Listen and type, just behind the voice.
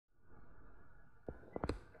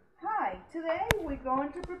today we're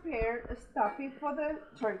going to prepare a stuffing for the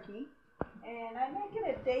turkey, and I make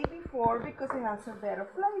it a day before because it has a better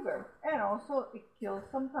flavor, and also it kills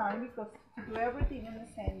some time because to do everything in the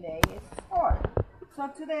same day is hard. So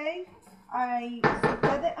today I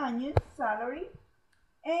sauteed the onions, celery,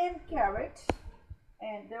 and carrots,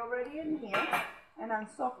 and they're already in here, and I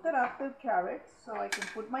softened up the carrots so I can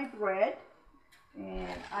put my bread, and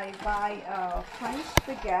I buy French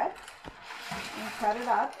baguette and cut it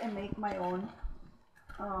up and make my own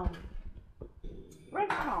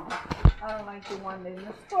breadcrumb. I don't like the one in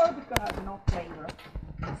the store because it has no flavor.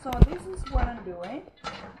 So this is what I'm doing.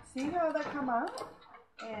 See how they come out?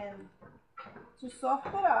 And to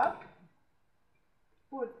soften it up,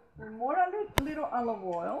 put more a little olive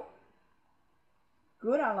oil.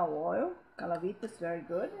 Good olive oil. Calavita is very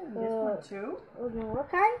good. And this one too. What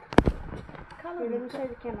kind? Let me show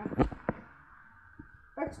the camera.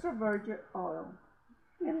 Extra virgin oil.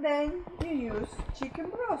 And then you use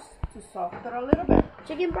chicken broth to soften it a little bit.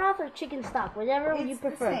 Chicken broth or chicken stock, whatever you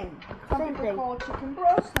prefer. The same. Some people call chicken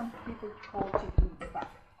broth, some people call chicken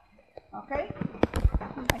stock. Okay?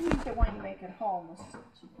 I think the one you make at home is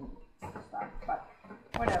chicken stock, but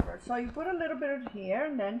whatever. So you put a little bit of here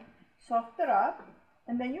and then soften it up,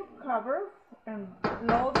 and then you cover and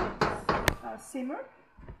lower it, simmer.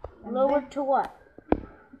 Lower to what?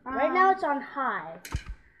 Right now it's on high.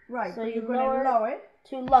 Right, so you're going to lower it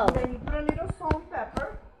to low. And then you put a little salt and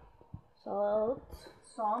pepper. Salt,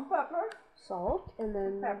 and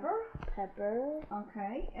then pepper.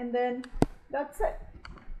 Okay, and then that's it.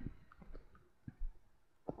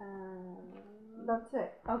 That's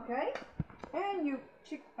it. Okay, and you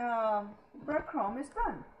breadcrumb is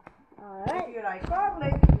done. All right. If you like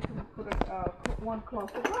garlic, you can put one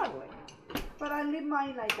clove of garlic. But I leave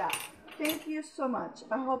mine like that. Thank you so much.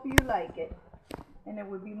 I hope you like it. And there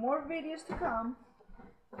will be more videos to come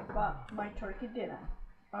about my turkey dinner.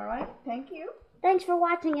 Alright, thank you. Thanks for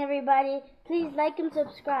watching, everybody. Please like and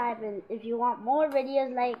subscribe, and if you want more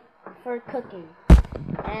videos like for cooking.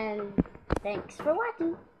 And thanks for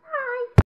watching.